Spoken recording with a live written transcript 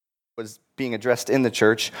was being addressed in the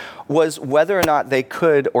church was whether or not they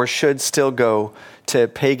could or should still go to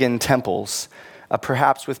pagan temples,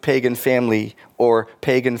 perhaps with pagan family or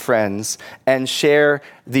pagan friends, and share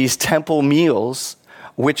these temple meals,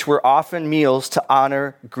 which were often meals to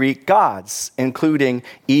honor Greek gods, including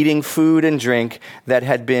eating food and drink that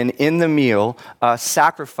had been in the meal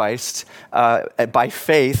sacrificed by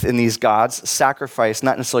faith in these gods, sacrificed,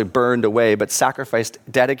 not necessarily burned away, but sacrificed,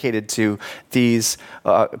 dedicated to these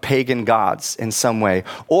pagan gods in some way.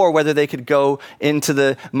 Or whether they could go into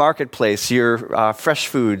the marketplace, your fresh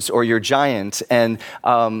foods or your giant, and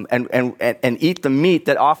eat the meat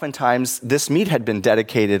that oftentimes this meat had been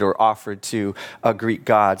dedicated or offered to a Greek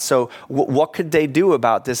god. So what could they do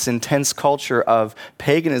about this intense culture of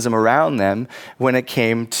paganism around them when it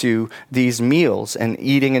came to these meals and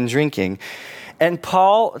eating and drinking? And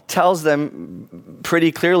Paul tells them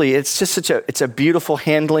pretty clearly, it's a beautiful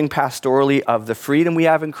handling pastorally of the freedom we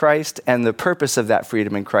have in Christ and the purpose of that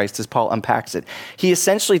freedom in Christ as Paul unpacks it. He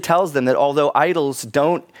essentially tells them that although idols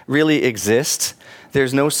don't really exist,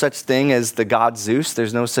 there's no such thing as the god Zeus,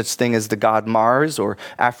 there's no such thing as the god Mars or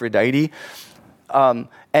Aphrodite,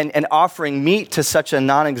 and offering meat to such a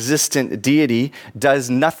non-existent deity does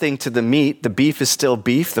nothing to the meat. The beef is still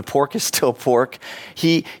beef. The pork is still pork.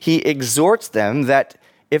 He exhorts them that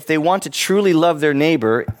if they want to truly love their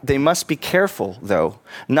neighbor, they must be careful, though,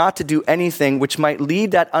 not to do anything which might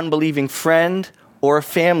lead that unbelieving friend or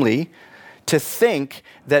family to think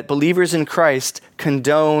that believers in Christ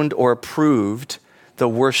condoned or approved the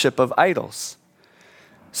worship of idols.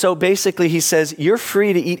 So basically, he says, you're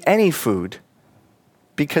free to eat any food,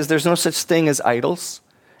 because there's no such thing as idols,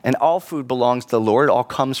 and all food belongs to the Lord, all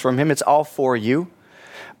comes from him, it's all for you.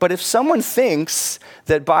 But if someone thinks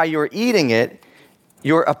that by your eating it,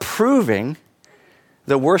 you're approving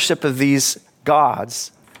the worship of these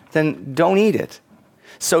gods, then don't eat it.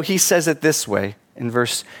 So he says it this way in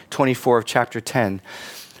verse 24 of chapter 10.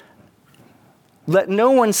 Let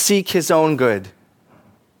no one seek his own good,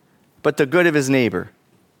 but the good of his neighbor.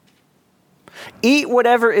 Eat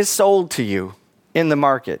whatever is sold to you in the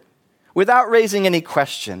market without raising any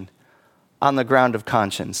question on the ground of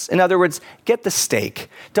conscience. In other words, get the steak.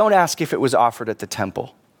 Don't ask if it was offered at the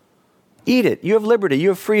temple. Eat it. You have liberty. You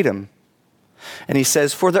have freedom. And he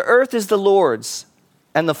says, for the earth is the Lord's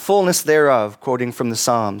and the fullness thereof, quoting from the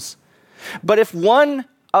Psalms. But if one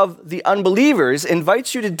of the unbelievers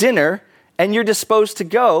invites you to dinner and you're disposed to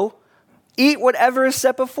go, eat whatever is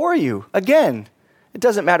set before you. Again, it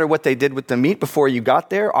doesn't matter what they did with the meat before you got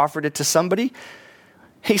there, offered it to somebody.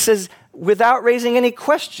 He says, without raising any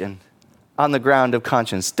question on the ground of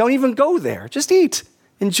conscience. Don't even go there. Just eat.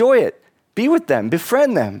 Enjoy it. Be with them.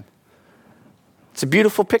 Befriend them. It's a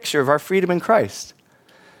beautiful picture of our freedom in Christ.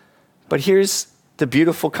 But here's the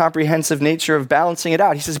beautiful, comprehensive nature of balancing it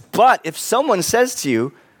out. He says, but if someone says to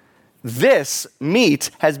you, this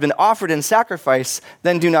meat has been offered in sacrifice,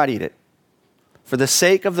 then do not eat it, for the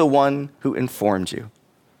sake of the one who informed you,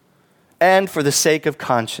 and for the sake of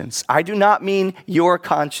conscience. I do not mean your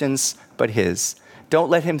conscience, but his.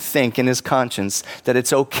 Don't let him think in his conscience that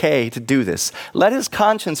it's okay to do this. Let his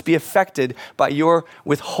conscience be affected by your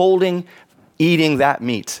withholding eating that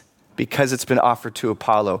meat because it's been offered to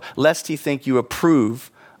Apollo, lest he think you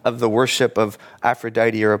approve of the worship of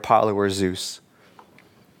Aphrodite or Apollo or Zeus.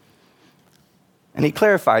 And he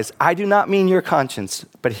clarifies, I do not mean your conscience,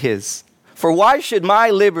 but his. For why should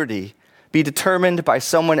my liberty be determined by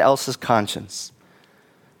someone else's conscience?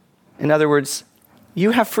 In other words,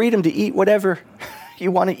 you have freedom to eat whatever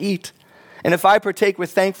you want to eat. And if I partake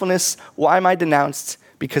with thankfulness, why am I denounced?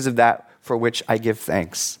 Because of that for which I give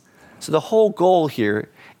thanks. So the whole goal here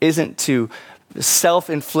isn't to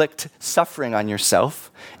self-inflict suffering on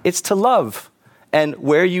yourself. It's to love. And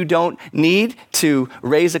where you don't need to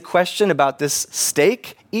raise a question about this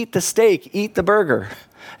steak, eat the steak, eat the burger.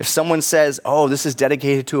 If someone says, oh, this is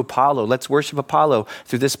dedicated to Apollo, let's worship Apollo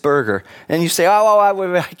through this burger. And you say,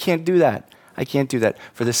 I can't do that. I can't do that.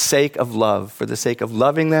 For the sake of love, for the sake of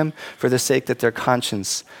loving them, for the sake that their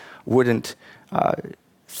conscience wouldn't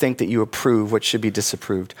think that you approve what should be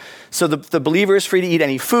disapproved. So the believer is free to eat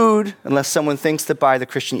any food unless someone thinks that by the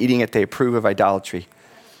Christian eating it, they approve of idolatry.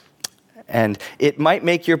 And it might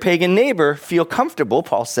make your pagan neighbor feel comfortable,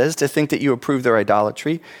 Paul says, to think that you approve their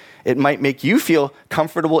idolatry. It might make you feel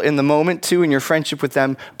comfortable in the moment too in your friendship with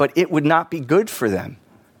them, but it would not be good for them.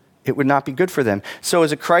 It would not be good for them. So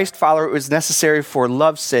as a Christ follower, it was necessary for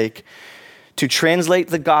love's sake to translate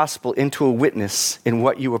the gospel into a witness in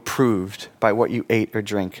what you approved by what you ate or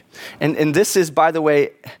drink. And this is, by the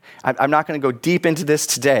way, I'm not going to go deep into this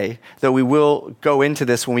today, though we will go into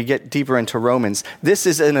this when we get deeper into Romans. This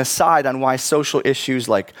is an aside on why social issues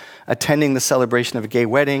like attending the celebration of a gay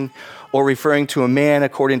wedding or referring to a man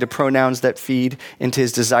according to pronouns that feed into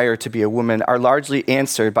his desire to be a woman are largely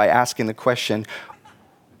answered by asking the question,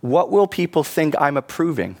 what will people think I'm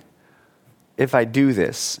approving if I do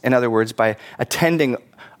this? In other words, by attending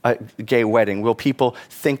a gay wedding, will people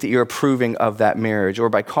think that you're approving of that marriage? Or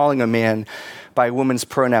by calling a man by a woman's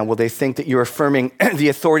pronoun, will they think that you're affirming the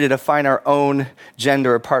authority to define our own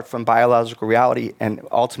gender apart from biological reality and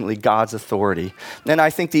ultimately God's authority? And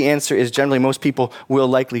I think the answer is generally most people will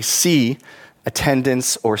likely see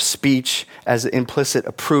attendance or speech as implicit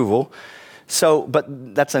approval. So,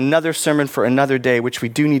 but that's another sermon for another day, which we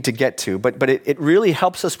do need to get to. But it really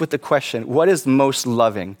helps us with the question, what is most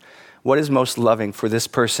loving? What is most loving for this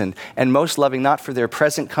person? And most loving not for their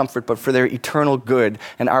present comfort, but for their eternal good.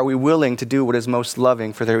 And are we willing to do what is most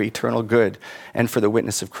loving for their eternal good and for the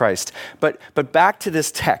witness of Christ? But back to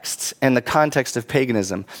this text and the context of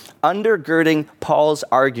paganism. Undergirding Paul's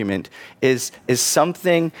argument is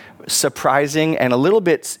something surprising and a little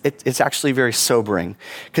bit, it's actually very sobering.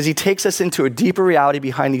 Because he takes us into a deeper reality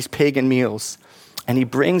behind these pagan meals. And he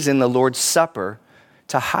brings in the Lord's Supper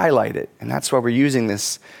to highlight it. And that's why we're using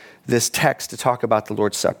this text to talk about the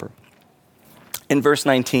Lord's Supper. In verse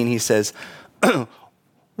 19, he says,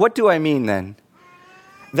 what do I mean then?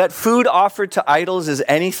 That food offered to idols is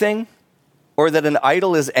anything? Or that an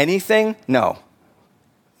idol is anything? No.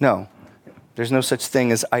 There's no such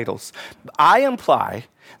thing as idols. I imply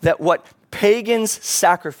that what pagans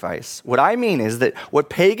sacrifice, what I mean is that what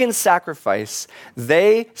pagans sacrifice,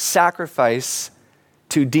 they sacrifice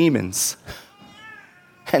to demons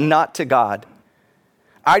and not to God.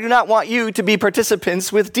 I do not want you to be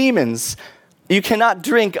participants with demons. You cannot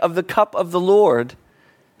drink of the cup of the Lord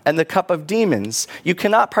and the cup of demons. You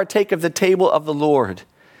cannot partake of the table of the Lord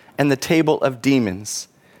and the table of demons.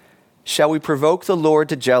 Shall we provoke the Lord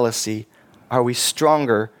to jealousy? Are we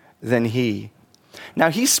stronger than he? Now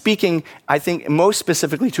he's speaking, I think, most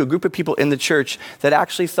specifically to a group of people in the church that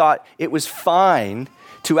actually thought it was fine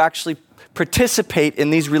to actually participate in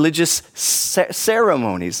these religious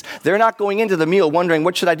ceremonies. They're not going into the meal wondering,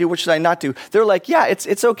 what should I do, what should I not do? They're like, yeah,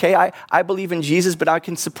 it's okay. I believe in Jesus, but I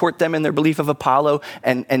can support them in their belief of Apollo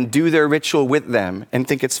and do their ritual with them and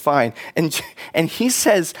think it's fine. And he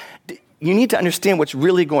says, you need to understand what's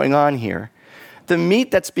really going on here. The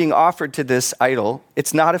meat that's being offered to this idol,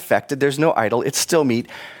 it's not affected. There's no idol. It's still meat.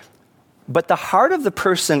 But the heart of the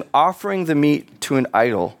person offering the meat to an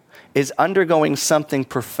idol is undergoing something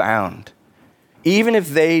profound, even if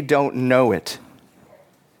they don't know it.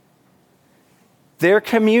 They're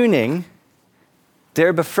communing,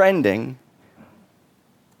 they're befriending,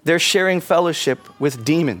 they're sharing fellowship with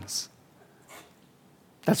demons.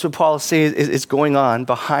 That's what Paul says is going on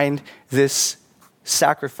behind this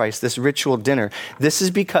sacrifice, this ritual dinner. This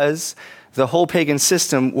is because the whole pagan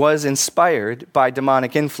system was inspired by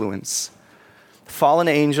demonic influence. Fallen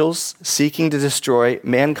angels seeking to destroy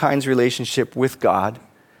mankind's relationship with God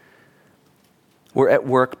were at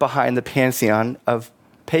work behind the pantheon of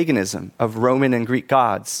paganism, of Roman and Greek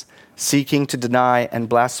gods, seeking to deny and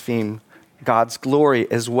blaspheme God's glory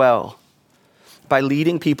as well, by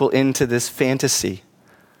leading people into this fantasy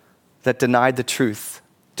that denied the truth,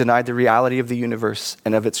 denied the reality of the universe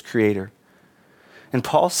and of its creator. And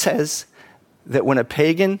Paul says that when a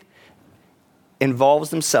pagan involves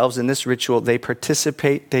themselves in this ritual, they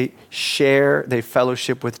participate, they share, they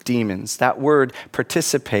fellowship with demons. That word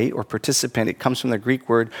participate or participant, it comes from the Greek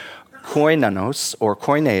word koinanos or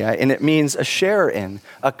koineia, and it means a sharer in,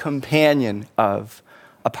 a companion of,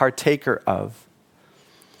 a partaker of.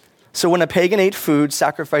 So when a pagan ate food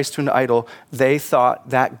sacrificed to an idol, they thought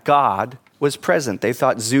that God was present. They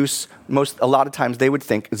thought Zeus, a lot of times they would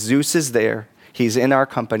think Zeus is there. He's in our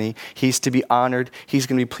company. He's to be honored. He's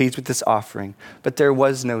going to be pleased with this offering. But there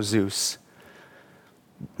was no Zeus.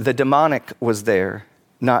 The demonic was there,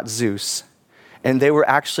 not Zeus. And they were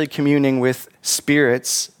actually communing with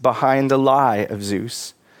spirits behind the lie of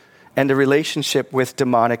Zeus. And the relationship with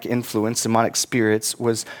demonic influence, demonic spirits,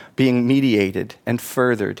 was being mediated and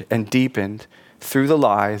furthered and deepened through the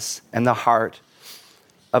lies and the heart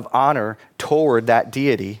of honor toward that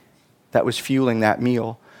deity that was fueling that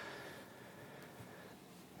meal.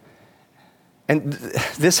 And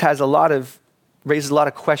this has raises a lot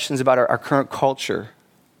of questions about our current culture,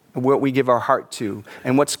 what we give our heart to,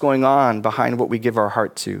 and what's going on behind what we give our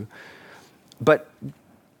heart to. But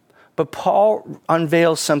Paul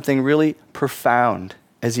unveils something really profound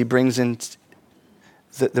as he brings in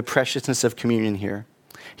the preciousness of communion here.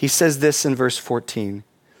 He says this in verse 14.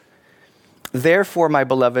 Therefore, my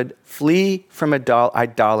beloved, flee from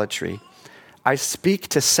idolatry. I speak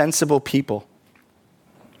to sensible people.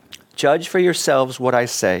 Judge for yourselves what I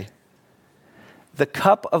say. The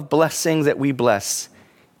cup of blessing that we bless,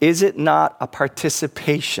 is it not a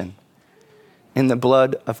participation in the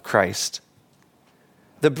blood of Christ?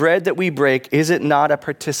 The bread that we break, is it not a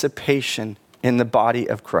participation in the body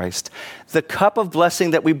of Christ? The cup of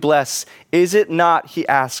blessing that we bless, is it not, he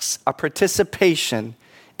asks, a participation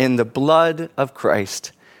in the blood of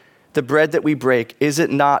Christ? The bread that we break, is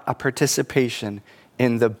it not a participation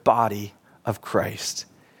in the body of Christ?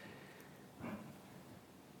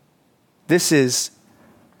 This is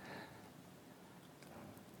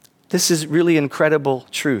really incredible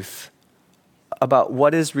truth about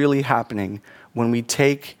what is really happening when we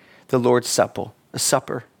take the Lord's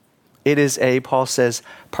Supper. It is Paul says,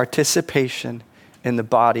 participation in the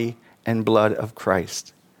body and blood of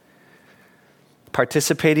Christ.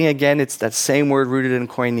 Participating, again, it's that same word rooted in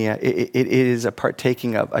koinonia. It is a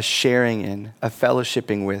partaking of, a sharing in, a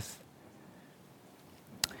fellowshipping with.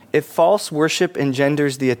 If false worship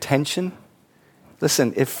engenders the attention,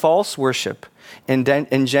 listen, if false worship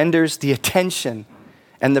engenders the attention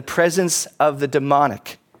and the presence of the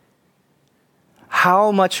demonic,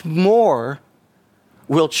 how much more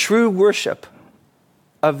will true worship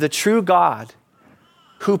of the true God,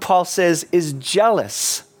 who Paul says is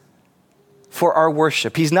jealous for our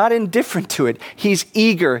worship? He's not indifferent to it. He's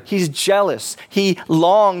eager. He's jealous. He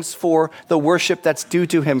longs for the worship that's due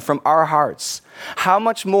to him from our hearts. How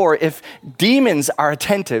much more if demons are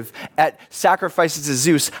attentive at sacrifices to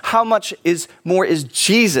Zeus, how much more is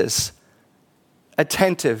Jesus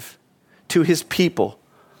attentive to his people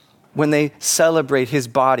when they celebrate his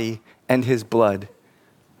body and his blood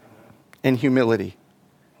in humility?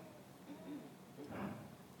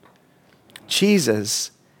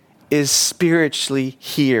 Jesus is spiritually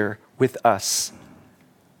here with us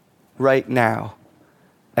right now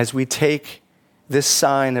as we take this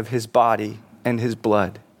sign of his body and his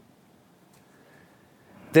blood.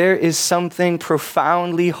 There is something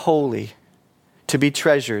profoundly holy to be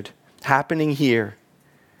treasured happening here,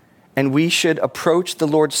 and we should approach the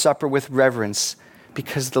Lord's Supper with reverence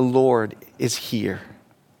because the Lord is here,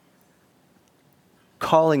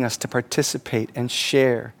 calling us to participate and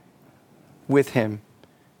share with him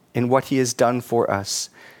in what he has done for us.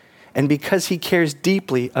 And because he cares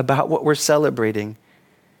deeply about what we're celebrating.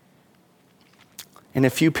 In a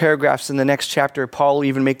few paragraphs in the next chapter, Paul will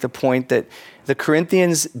even make the point that the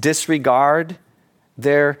Corinthians disregard,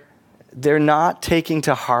 they're not taking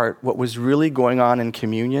to heart what was really going on in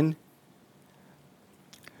communion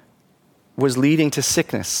was leading to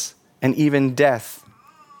sickness and even death.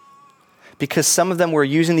 Because some of them were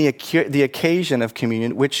using the occasion of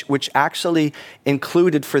communion, which actually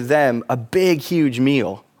included for them a big, huge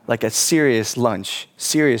meal, like a serious lunch,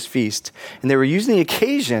 serious feast. And they were using the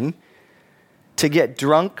occasion to get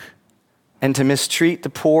drunk and to mistreat the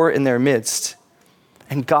poor in their midst.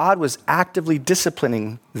 And God was actively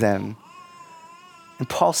disciplining them. And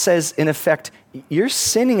Paul says, in effect, you're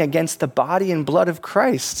sinning against the body and blood of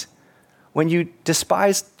Christ when you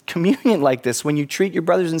despise communion like this, when you treat your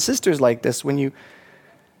brothers and sisters like this, when you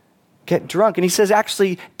get drunk. And he says,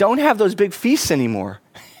 actually, don't have those big feasts anymore.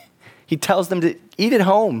 He tells them to eat at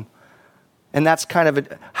home. And that's kind of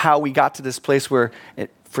how we got to this place where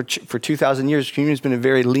for 2,000 years, communion has been a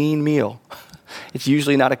very lean meal. It's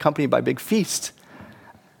usually not accompanied by big feast.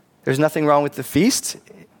 There's nothing wrong with the feast.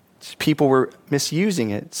 People were misusing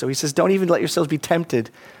it. So he says, don't even let yourselves be tempted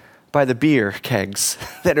by the beer kegs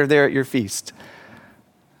that are there at your feast.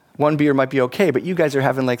 One beer might be okay, but you guys are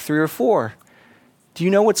having like 3 or 4. Do you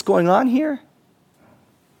know what's going on here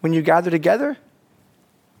when you gather together?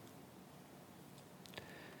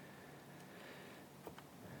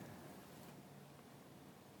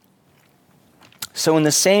 So in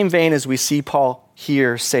the same vein as we see Paul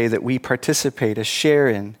here say that we participate,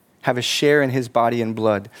 have a share in his body and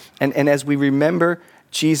blood, and as we remember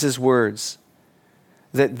Jesus' words,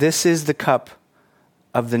 that this is the cup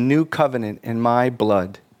of the new covenant in my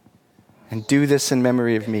blood, and do this in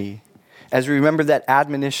memory of me. As we remember that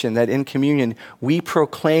admonition that in communion we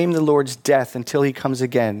proclaim the Lord's death until he comes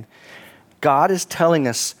again, God is telling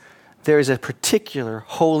us there is a particular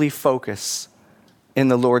holy focus in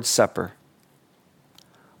the Lord's Supper.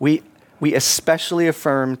 We especially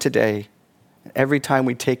affirm today, every time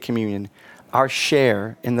we take communion, our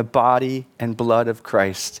share in the body and blood of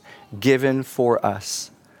Christ given for us.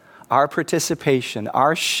 Our participation,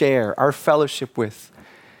 our share, our fellowship with,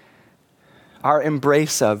 our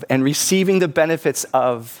embrace of, and receiving the benefits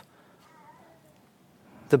of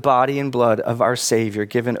the body and blood of our Savior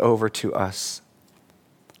given over to us.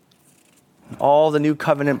 All the new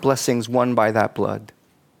covenant blessings won by that blood.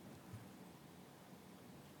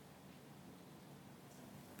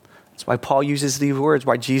 That's why Paul uses these words,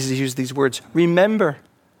 why Jesus used these words. Remember,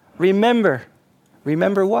 remember.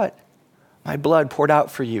 Remember what? My blood poured out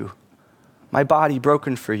for you. My body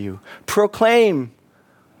broken for you. Proclaim.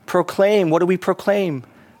 Proclaim. What do we proclaim?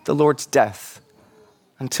 The Lord's death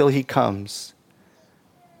until he comes.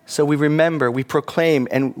 So we remember, we proclaim,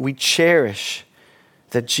 and we cherish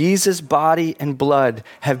that Jesus' body and blood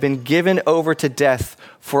have been given over to death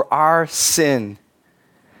for our sin.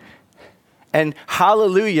 And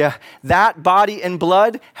hallelujah, that body and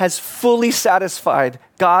blood has fully satisfied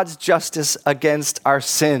God's justice against our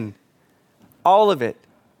sin. All of it.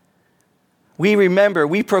 We remember,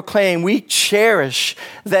 we proclaim, we cherish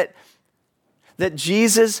that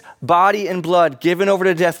Jesus' body and blood given over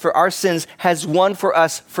to death for our sins has won for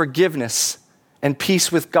us forgiveness and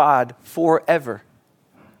peace with God forever.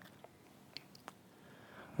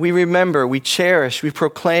 We remember, we cherish, we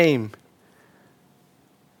proclaim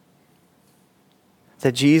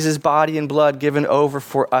that Jesus' body and blood given over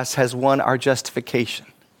for us has won our justification.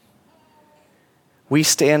 We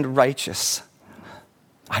stand righteous.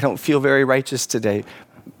 I don't feel very righteous today.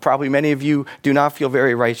 Probably many of you do not feel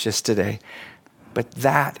very righteous today. But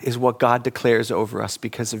that is what God declares over us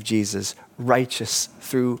because of Jesus, righteous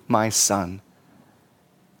through my Son.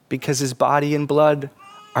 Because his body and blood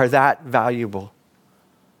are that valuable.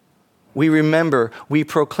 We remember, we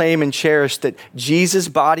proclaim and cherish that Jesus'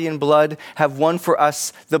 body and blood have won for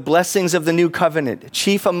us the blessings of the new covenant,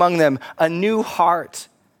 chief among them, a new heart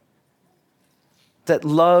that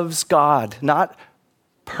loves God, not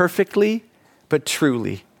perfectly, but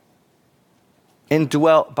truly,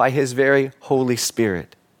 indwelt by his very Holy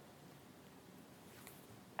Spirit.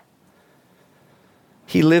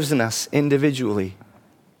 He lives in us individually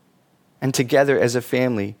and together as a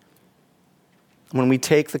family. When we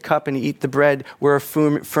take the cup and eat the bread, we're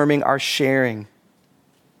affirming our sharing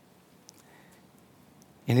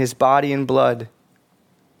in his body and blood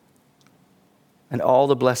and all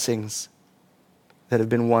the blessings that have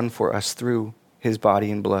been won for us through his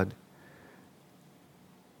body and blood.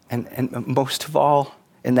 And most of all,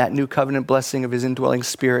 in that new covenant blessing of his indwelling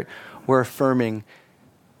spirit, we're affirming,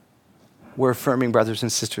 brothers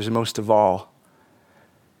and sisters, and most of all,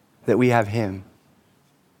 that we have him.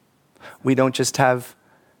 We don't just have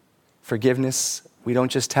forgiveness. We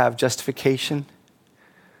don't just have justification,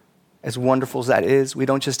 as wonderful as that is. We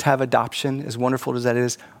don't just have adoption, as wonderful as that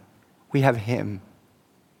is. We have him.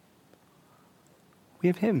 We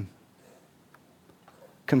have him.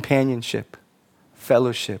 Companionship,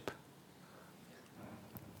 fellowship.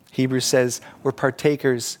 Hebrews says we're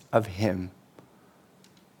partakers of him.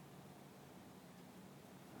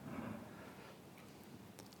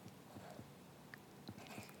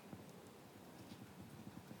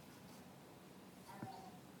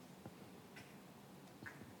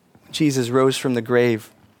 Jesus rose from the grave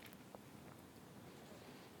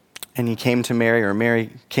and he came to Mary, or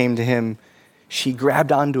Mary came to him. She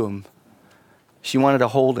grabbed onto him. She wanted to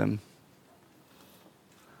hold him.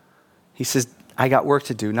 He says, I got work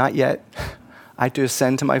to do. Not yet. I have to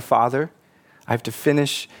ascend to my Father. I have to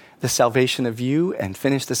finish the salvation of you and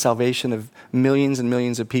finish the salvation of millions and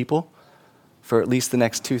millions of people for at least the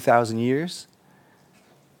next 2,000 years.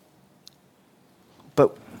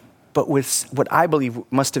 But with what I believe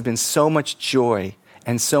must have been so much joy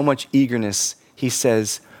and so much eagerness, he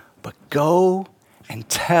says, but go and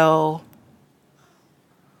tell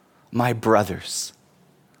my brothers.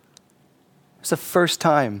 It's the first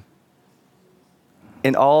time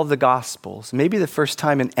in all of the Gospels, maybe the first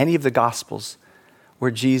time in any of the Gospels, where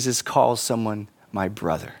Jesus calls someone my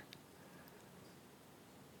brother.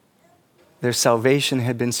 Their salvation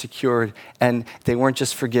had been secured, and they weren't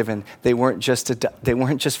just forgiven. They weren't just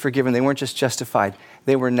forgiven. They weren't just justified.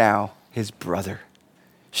 They were now his brother.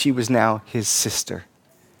 She was now his sister.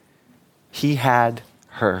 He had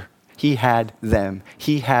her. He had them.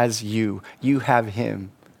 He has you. You have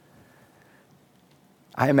him.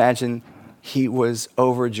 I imagine he was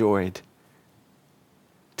overjoyed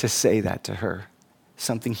to say that to her,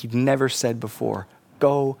 something he'd never said before.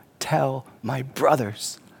 Go tell my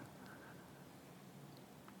brothers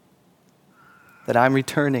that I'm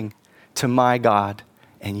returning to my God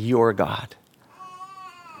and your God.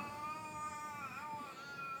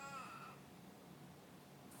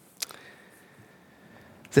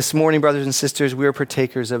 This morning, brothers and sisters, we are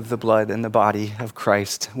partakers of the blood and the body of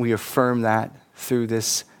Christ. We affirm that through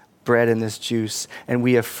this bread and this juice. And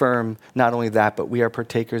we affirm not only that, but we are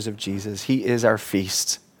partakers of Jesus. He is our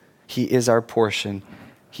feast. He is our portion.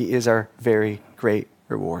 He is our very great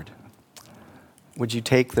reward. Would you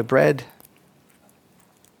take the bread